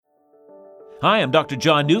Hi, I'm Dr.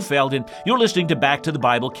 John Neufeld, and you're listening to Back to the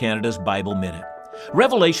Bible Canada's Bible Minute.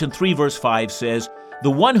 Revelation 3 verse 5 says,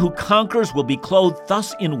 "The one who conquers will be clothed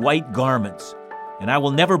thus in white garments, and I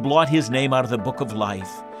will never blot his name out of the book of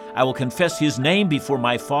life. I will confess his name before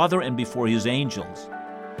my Father and before his angels."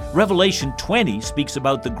 Revelation 20 speaks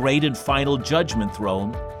about the great and final judgment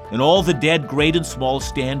throne, and all the dead, great and small,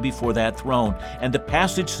 stand before that throne. And the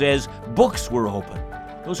passage says books were opened.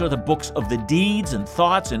 Those are the books of the deeds and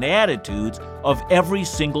thoughts and attitudes of every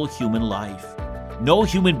single human life. No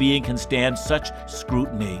human being can stand such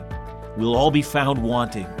scrutiny. We'll all be found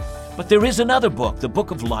wanting. But there is another book, the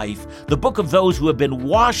book of life, the book of those who have been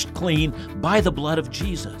washed clean by the blood of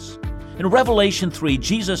Jesus. In Revelation 3,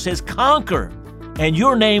 Jesus says, "Conquer, and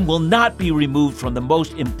your name will not be removed from the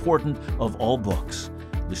most important of all books."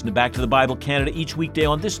 Listen to Back to the Bible Canada each weekday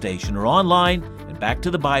on this station or online at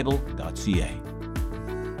backtothebible.ca.